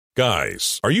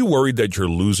Guys, are you worried that you're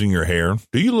losing your hair?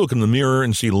 Do you look in the mirror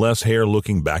and see less hair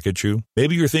looking back at you?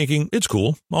 Maybe you're thinking, it's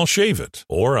cool, I'll shave it.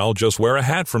 Or I'll just wear a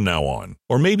hat from now on.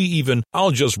 Or maybe even,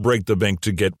 I'll just break the bank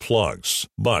to get plugs.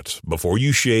 But before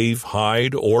you shave,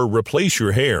 hide, or replace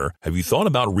your hair, have you thought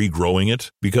about regrowing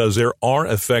it? Because there are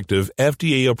effective,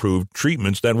 FDA-approved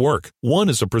treatments that work. One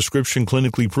is a prescription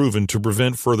clinically proven to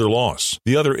prevent further loss.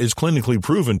 The other is clinically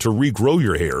proven to regrow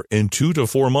your hair in 2 to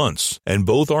 4 months. And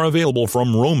both are available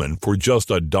from Roman for just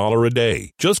 $1 a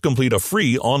day. Just complete a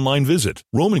free online visit.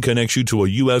 Roman connects you to a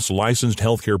U.S. licensed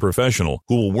healthcare professional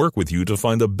who will work with you to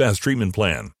find the best treatment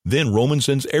plan. Then Roman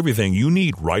sends everything you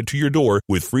need right to your door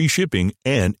with free shipping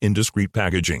and in discreet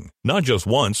packaging. Not just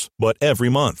once, but every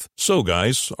month. So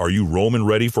guys, are you Roman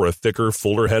ready for a thicker,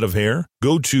 fuller head of hair?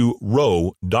 Go to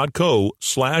ro.co/regrow.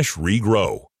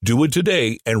 Do it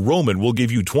today, and Roman will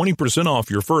give you 20%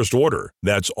 off your first order.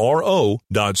 That's ro.co/regrow.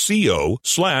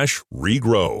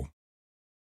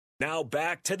 Now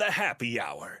back to the happy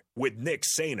hour with Nick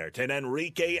Sainert and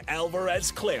Enrique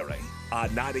Alvarez Clary on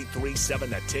 93.7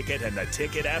 The Ticket and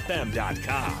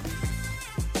theticketfm.com.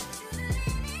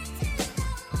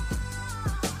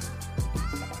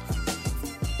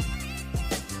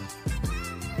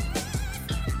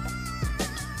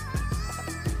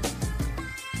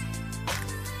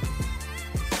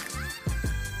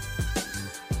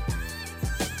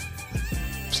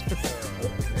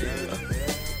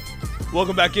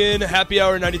 Welcome back in. Happy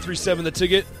Hour 93.7 The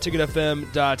Ticket,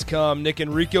 ticketfm.com. Nick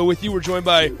and Rico with you. We're joined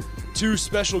by two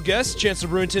special guests, Chancellor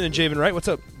Brewington and Javen Wright. What's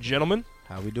up, gentlemen?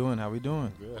 How we doing?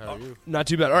 Good, how are you? Not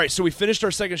too bad. All right, so we finished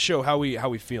our second show. How we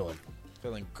feeling?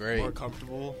 Feeling great. More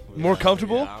comfortable. More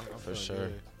comfortable? Yeah, I'm For sure.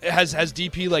 Has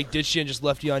DP like ditched you and just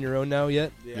left you on your own now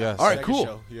yet? Yes. All right, second cool.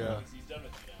 show, yeah.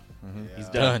 He's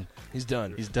done. He's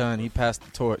done. He's done. He passed the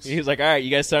torch. He was like, all right,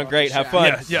 you guys sound great. Have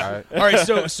fun. Yeah. All right.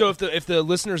 So if the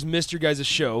listeners missed your guys'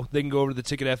 show, they can go over to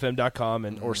theticketfm.com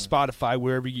and or Spotify,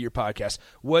 wherever you get your podcast.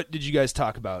 What did you guys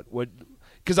talk about?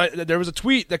 Because there was a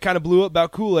tweet that kind of blew up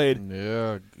about Kool-Aid.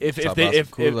 Yeah.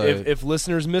 If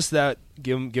listeners missed that,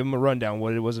 give them a rundown.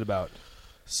 What was it about?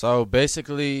 So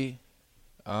basically,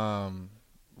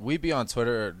 we be on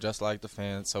Twitter just like the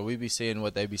fans, so we be seeing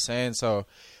what they be saying. So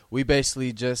we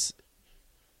basically just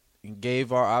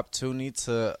gave our opportunity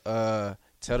to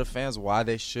tell the fans why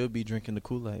they should be drinking the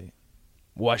Kool-Aid.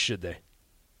 Why should they?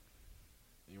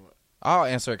 I'll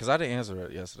answer it because I didn't answer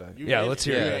it yesterday. Let's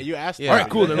hear it. Yeah, you asked. Yeah. All right,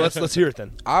 cool. Then let's hear it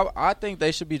then. I think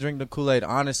they should be drinking the Kool-Aid,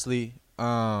 honestly,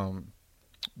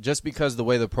 just because the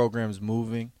way the program's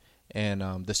moving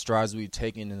and the strides we've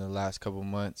taken in the last couple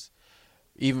months.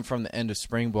 Even from the end of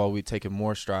spring ball, we've taken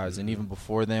more strides, and even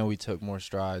before then, we took more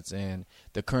strides. And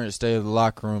the current state of the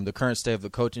locker room, the current state of the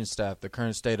coaching staff, the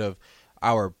current state of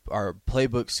our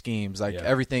playbook schemes,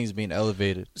 everything's being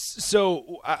elevated.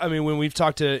 So, I mean, when we've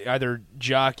talked to either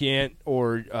Jock Ant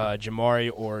or Jamari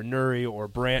or Nuri or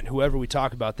Brant, whoever we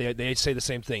talk about, they say the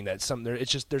same thing, that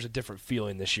it's just there's a different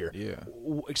feeling this year. Yeah.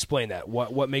 Explain that.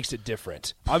 What makes it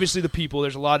different? Obviously, the people.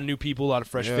 There's a lot of new people, a lot of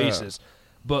fresh faces.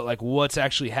 But, like, what's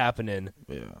actually happening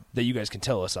that you guys can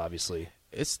tell us, obviously?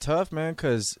 It's tough, man,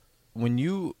 because when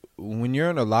you're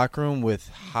in a locker room with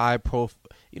high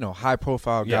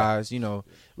profile guys, we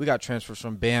got transfers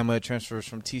from Bama, transfers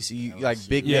from TCU, like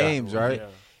big names, right?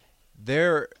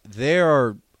 Yeah.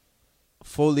 They're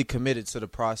fully committed to the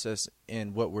process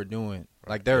and what we're doing.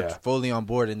 Like, they're fully on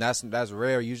board, and that's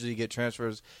rare. Usually you get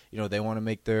transfers, they want to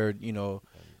make their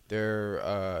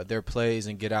plays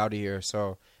and get out of here.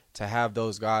 So to have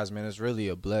those guys, man, is really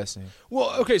a blessing.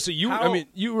 Well, okay, so you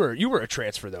were a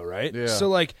transfer though, right? Yeah. So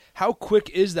like, how quick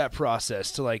is that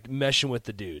process to like meshing with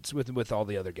the dudes, with all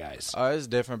the other guys? It's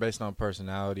different based on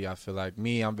personality. I feel like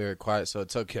I'm very quiet, so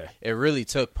it really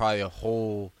took probably a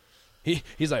whole.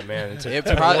 He's like, man, it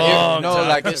probably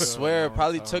I swear it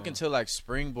probably took until like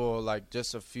spring ball, like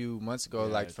just a few months ago,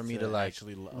 for me to like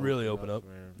actually really open up.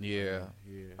 Yeah.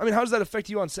 I mean, how does that affect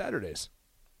you on Saturdays?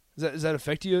 Does that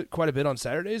affect you quite a bit on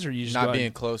Saturdays, or you just not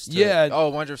being close to? Yeah.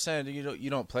 Oh, 100%. You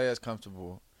don't play as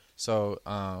comfortable. So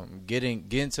getting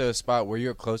to a spot where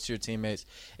you're close to your teammates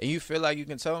and you feel like you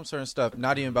can tell them certain stuff,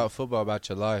 not even about football, about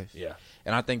your life. Yeah.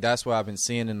 And I think that's what I've been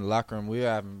seeing in the locker room. We're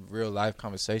having real life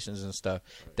conversations and stuff.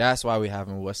 That's why we're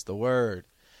having what's the word.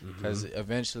 Because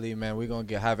eventually, man, we're going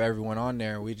to have everyone on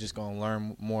there, and we're just going to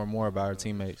learn more and more about our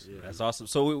teammates. Yeah, that's awesome.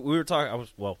 So we were talking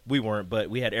 – we weren't, but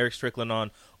we had Eric Strickland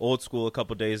on Old School a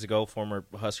couple days ago, former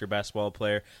Husker basketball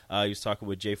player. He was talking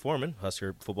with Jay Foreman,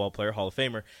 Husker football player, Hall of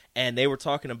Famer, and they were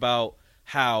talking about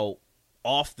how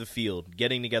off the field,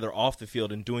 getting together off the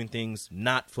field and doing things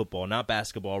not football, not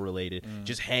basketball related,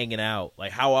 just hanging out?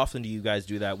 Like, how often do you guys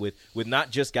do that with not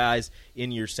just guys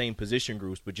in your same position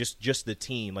groups, but just the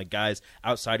team, like guys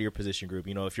outside of your position group?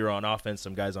 You know, if you're on offense,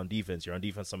 some guys on defense. You're on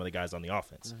defense, some of the guys on the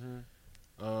offense.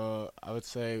 I would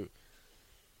say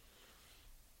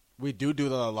we do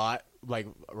that a lot, like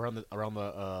around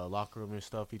the locker room and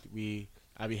stuff.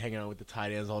 I be hanging out with the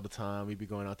tight ends all the time. We be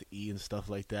going out to eat and stuff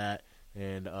like that.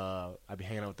 And I be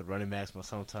hanging out with the running backs, but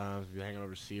sometimes we be hanging out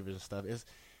with receivers and stuff.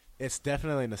 It's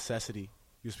definitely a necessity,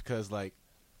 just because like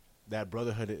that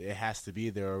brotherhood, it has to be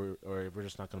there, or we're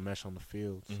just not going to mesh on the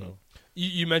field. So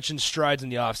You mentioned strides in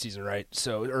the off season, right?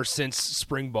 So, or since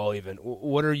spring ball, even.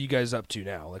 What are you guys up to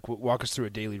now? Like, walk us through a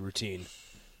daily routine.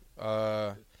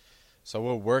 So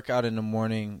we'll work out in the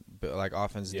morning, like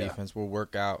offense, defense. We'll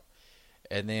work out,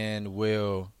 and then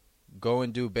we'll go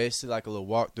and do basically like a little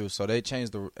walkthrough. So they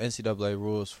changed the NCAA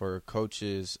rules for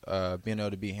coaches being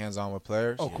able to be hands-on with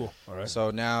players. Oh, cool. All right. So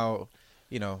now,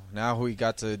 now we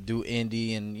got to do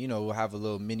indie, and, we'll have a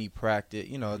little mini practice,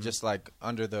 just like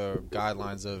under the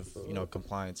guidelines of,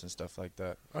 compliance and stuff like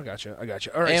that. I gotcha.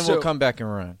 All right. And we'll come back and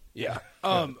run. Yeah.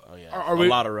 Are Are a we,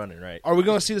 lot of running, right? Are we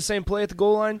going to see the same play at the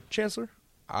goal line, Chancellor?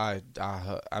 I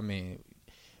mean,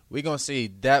 we're going to see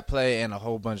that play and a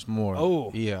whole bunch more.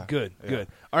 Oh, yeah. Good.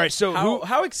 All right, so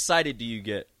How excited do you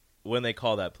get when they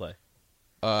call that play?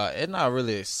 It's not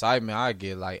really excitement. I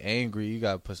get, like, angry. You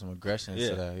got to put some aggression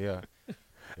into that,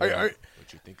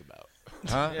 what you think about?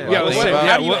 Huh? Yeah, Yeah, Well, let's wait,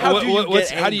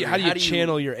 say, how do you get how do you angry? How do you-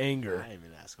 channel your anger? I ain't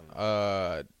even asking.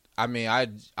 I mean,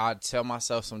 I tell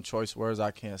myself some choice words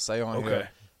I can't say on here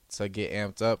to get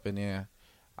amped up, and then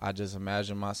I just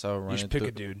imagine myself running. You should pick through,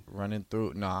 a dude. Running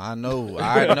through. No, I know when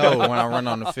I run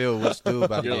on the field which dude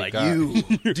about You're to like,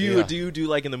 get got. do you do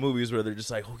like in the movies where they're just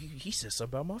like, oh, he said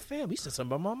something about my family, he said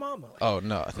something about my mama. Like, Oh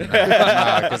no,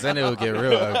 because then it will get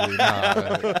real ugly.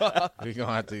 Nah, we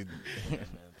gonna have to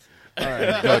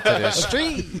go to the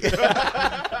street.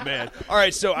 Man. All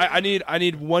right, so I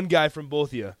need one guy from both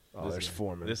of you. Oh, there's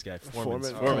Foreman. this guy,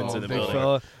 Foreman. Foreman's in the big building.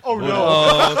 fella. Oh no!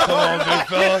 Oh, come on, big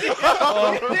fella.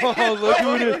 Oh, look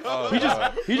who it is.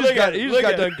 He just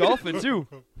got done golfing too.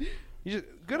 He just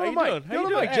good How on you Mike. doing? Good How you on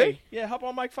doing, Mike, Jay. Hey, yeah, hop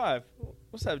on mic 5.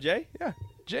 What's up, Jay? Yeah,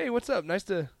 Jay, what's up? Nice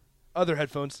to other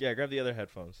headphones. Yeah, grab the other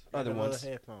headphones. Other ones.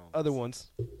 Other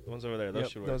ones. The ones over there. Those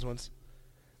Yep, should work. those ones.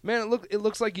 Man, it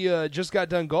looks like you just got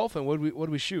done golfing. What did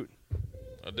we shoot?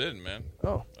 I didn't, man.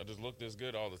 Oh, I just look this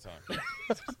good all the time.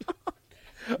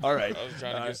 all right. I was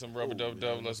trying to get some rubber dub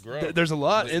let's grow. There's a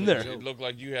lot in there, It looked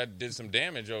like you did some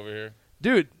damage over here.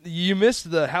 dude. You missed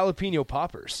the jalapeno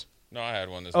poppers. No, I had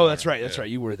one this Oh, morning. that's right. That's Yeah. right.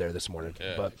 You were there this morning.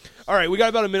 Yeah. But all right, we got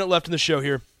about a minute left in the show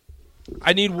here.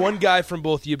 I need one guy from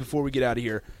both of you before we get out of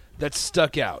here that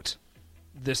stuck out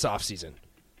this offseason.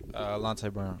 Lante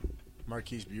Brown.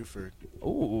 Marquise Buford.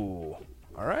 Ooh.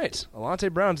 All right.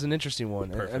 Alante Brown's an interesting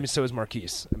one. I mean, so is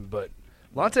Marquise. But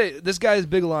Alante, this guy is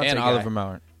big Alante And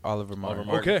guy. Oliver Martin.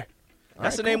 Okay.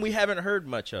 That's a name we haven't heard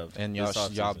much of. And this y'all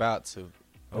offseason. about to.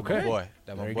 Okay. My boy.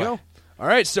 That my There you boy. go. All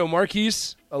right, so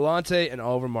Marquise, Alante, and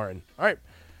Oliver Martin. All right.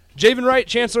 Javen Wright,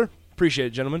 Chancellor, appreciate it,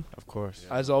 gentlemen, Of course.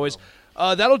 as always.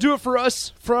 That'll do it for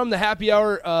us from the happy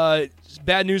hour.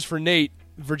 Bad news for Nate.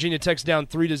 Virginia Tech's down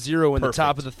 3-0 in the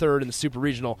top of the third in the Super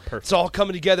Regional. It's all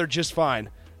coming together just fine.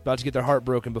 About to get their heart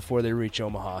broken before they reach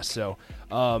Omaha. So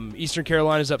Eastern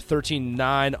Carolina's up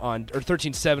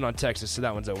 13-7 on Texas, so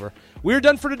that one's over. We're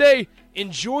done for today.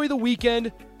 Enjoy the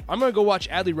weekend. I'm going to go watch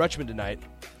Adley Rutschman tonight.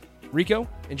 Rico,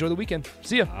 enjoy the weekend.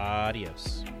 See ya.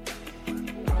 Adios.